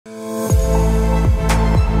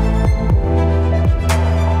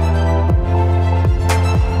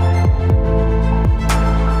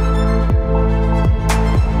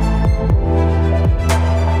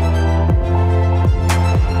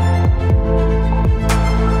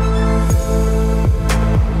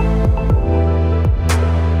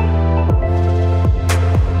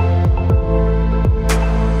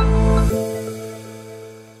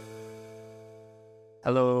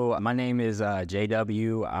My name is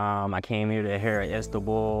JW. I came here to hair at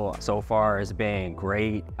Istanbul. So far, it's been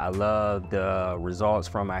great. I love the results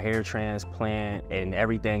from my hair transplant, and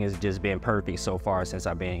everything has just been perfect so far since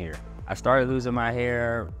I've been here. I started losing my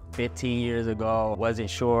hair 15 years ago. Wasn't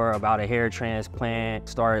sure about a hair transplant.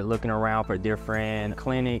 Started looking around for different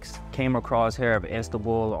clinics. Came across Hair of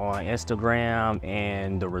Istanbul on Instagram,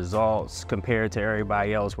 and the results compared to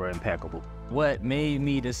everybody else were impeccable. What made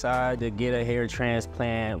me decide to get a hair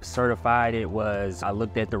transplant certified was I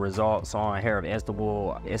looked at the results on Hair of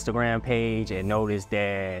Istanbul Instagram page and noticed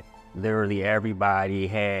that literally everybody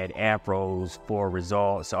had afros for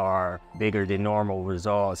results or bigger than normal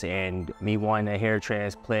results, and me wanting a hair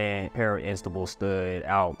transplant, Hair of Istanbul stood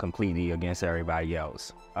out completely against everybody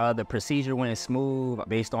else. The procedure went smooth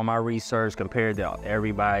based on my research compared to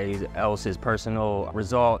everybody else's personal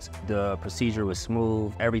results. The procedure was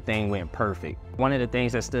smooth, everything went perfect. One of the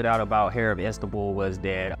things that stood out about Hair of Istanbul was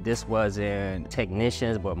that this wasn't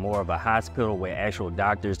technicians, but more of a hospital with actual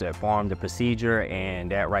doctors that performed the procedure, and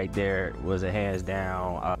that right there was a hands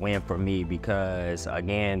down win for me because,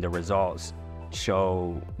 again, the results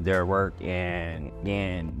show their work, and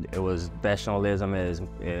again, it was professionalism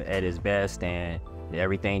at its best, and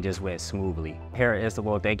everything just went smoothly. Hair of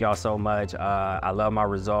Istanbul, thank y'all so much. I love my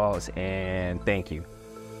results, and thank you.